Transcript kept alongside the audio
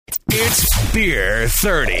It's Beer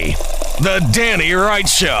 30, the Danny Wright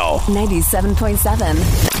Show. 97.7,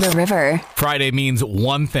 The River. Friday means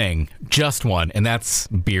one thing, just one, and that's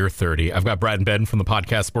Beer 30. I've got Brad and Ben from the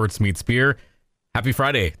podcast Sports Meets Beer. Happy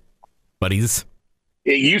Friday, buddies.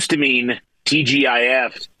 It used to mean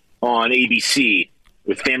TGIF on ABC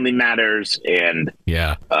with Family Matters and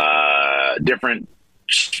different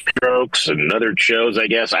strokes and other shows, I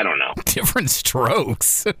guess. I don't know. Different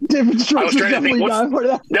strokes. Different strokes. I was trying to think.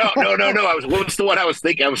 No. What's the one I was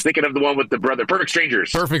thinking? I was thinking of the one with the brother. Perfect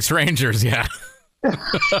Strangers. Perfect Strangers, yeah.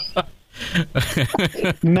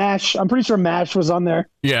 MASH. I'm pretty sure MASH was on there.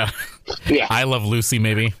 Yeah. I Love Lucy,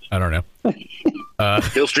 maybe. I don't know.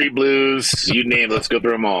 Hill Street Blues. You name it. Let's go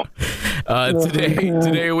through them all.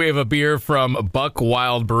 Today we have a beer from Buck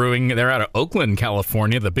Wild Brewing. They're out of Oakland,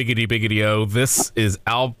 California. The Biggity O. This is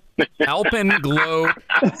Alpenglow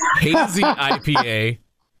Hazy IPA,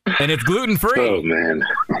 and it's gluten free. Oh man,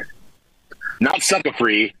 not sucker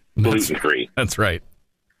free, gluten free. That's right.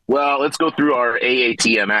 Well, let's go through our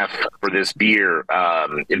AATMF for this beer.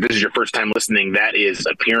 If this is your first time listening, that is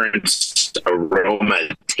appearance, aroma,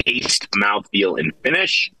 taste, mouthfeel, and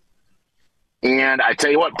finish. And I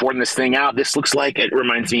tell you what, pouring this thing out, this looks like it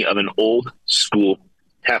reminds me of an old school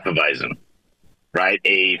Hefeweizen, right?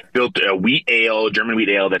 A wheat ale, German wheat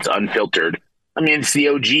ale that's unfiltered. I mean, it's the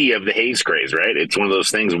OG of the haze craze, right? It's one of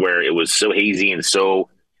those things where it was so hazy and so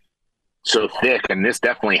thick, and this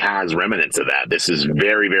definitely has remnants of that. This is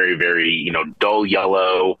very, very, very, dull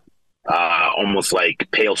yellow, almost like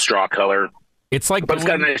pale straw color. It's like, but it's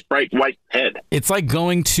got a nice bright white head. It's like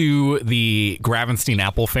going to the Gravenstein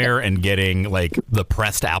Apple Fair and getting like the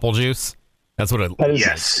pressed apple juice. That's what it. That is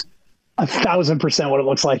yes, 1,000% what it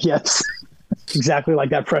looks like. Yes, exactly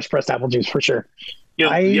like that fresh pressed apple juice for sure.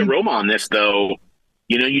 The aroma on this, though,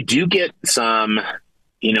 you do get some.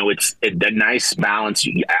 It's a nice balance.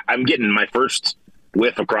 I'm getting my first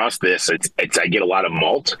whiff across this. I get a lot of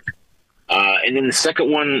malt. And then the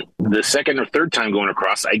second or third time going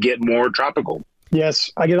across, I get more tropical.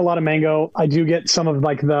 Yes, I get a lot of mango. I do get some of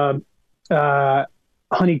like the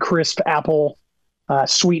honey crisp apple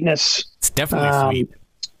sweetness. It's definitely sweet.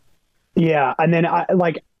 Yeah, and then I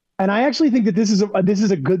actually think that this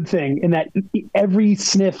is a good thing in that every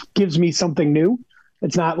sniff gives me something new.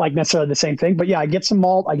 It's not like necessarily the same thing, but yeah, I get some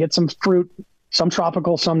malt, I get some fruit, some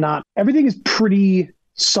tropical, some not. Everything is pretty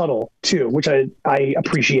subtle too, which I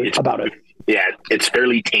appreciate about it. Yeah, it's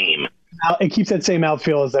fairly tame. It keeps that same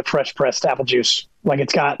mouthfeel as that fresh pressed apple juice. Like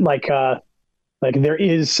it's got like there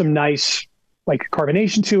is some nice like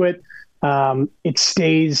carbonation to it. It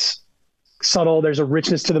stays subtle. There's a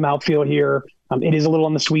richness to the mouthfeel here. It is a little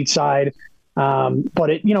on the sweet side, but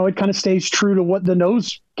it kind of stays true to what the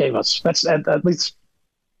nose gave us. That's at least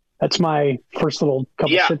that's my first little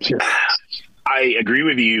couple sips here. I agree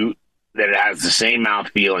with you that it has the same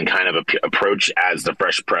mouthfeel and kind of approach as the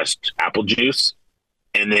fresh pressed apple juice.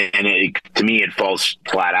 And then to me, it falls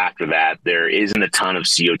flat after that. There isn't a ton of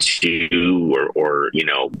CO2 or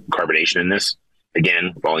carbonation in this.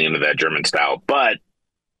 Again, falling into that German style. But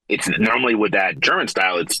it's normally with that German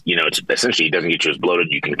style, it's essentially it doesn't get you as bloated.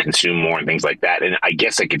 You can consume more and things like that. And I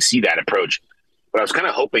guess I could see that approach. But I was kind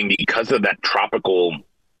of hoping because of that tropical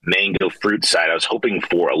mango fruit side, I was hoping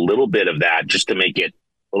for a little bit of that just to make it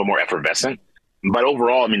a little more effervescent. But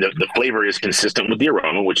overall, I mean, the flavor is consistent with the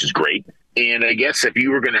aroma, which is great. And I guess if you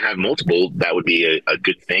were going to have multiple, that would be a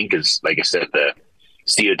good thing because, like I said, the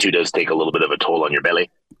CO2 does take a little bit of a toll on your belly.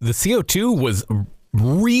 The CO2 was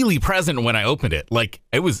really present when I opened it. Like,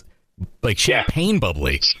 it was like champagne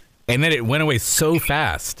bubbly. And then it went away so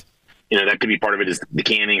fast. That could be part of it is the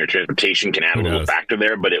canning or transportation can add a little factor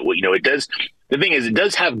there. But it does. The thing is, it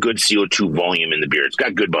does have good CO2 volume in the beer. It's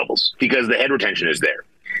got good bubbles because the head retention is there.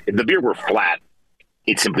 If the beer were flat,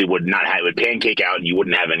 it simply would not have, it would pancake out and you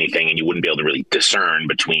wouldn't have anything and you wouldn't be able to really discern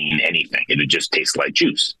between anything. It would just taste like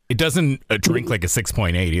juice. It doesn't drink like a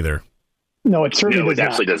 6.8 either. No, it certainly does not. It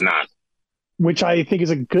absolutely does not. Which I think is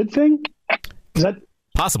a good thing. Is that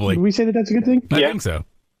possibly? Would we say that that's a good thing? I think so.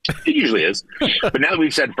 It usually is. But now that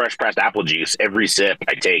we've said fresh pressed apple juice, every sip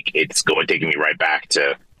I take, it's taking me right back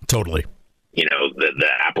to totally. The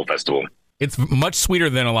Apple Festival. It's much sweeter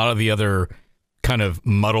than a lot of the other kind of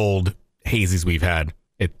muddled hazies we've had.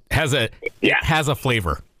 It has a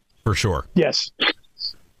flavor for sure. Yes.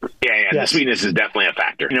 Yeah. The sweetness is definitely a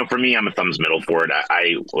factor. For me, I'm a thumbs middle for it.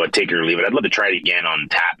 I would take it or leave it. I'd love to try it again on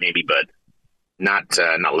tap maybe, but not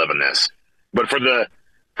loving this. But for the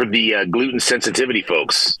gluten sensitivity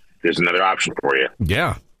folks, there's another option for you.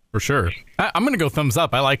 Yeah, for sure. I'm going to go thumbs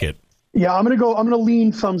up. I like it. Yeah, I'm gonna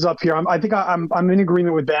lean thumbs up here. I think I'm in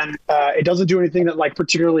agreement with Ben. It doesn't do anything that like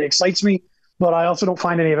particularly excites me, but I also don't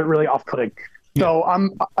find any of it really off-putting. So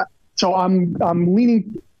I'm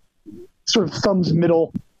leaning sort of thumbs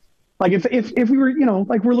middle. Like if we were,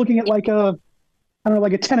 like we're looking at like a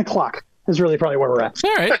 10 o'clock is really probably where we're at.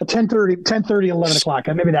 All right. 10:30, 11 o'clock.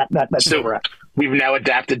 And maybe that's So where we're at. we've now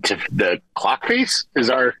adapted to the clock face is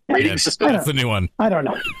our rating system. That's the new one. I don't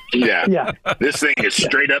know. Yeah. Yeah. This thing is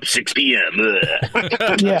straight up 6 p.m.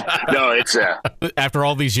 Ugh. Yeah. No, it's After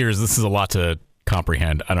all these years, this is a lot to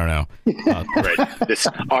comprehend. I don't know. right. This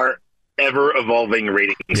our ever evolving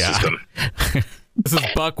rating system. This is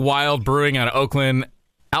Buck Wild Brewing out of Oakland.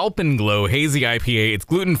 Alpenglow Hazy IPA. It's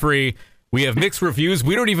gluten-free. We have mixed reviews.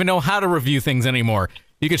 We don't even know how to review things anymore.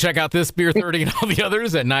 You can check out this Beer 30 and all the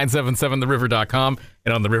others at 977theriver.com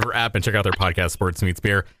and on the River app, and check out their podcast, Sports Meets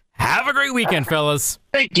Beer. Have a great weekend, fellas.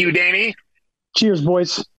 Thank you, Danny. Cheers, boys.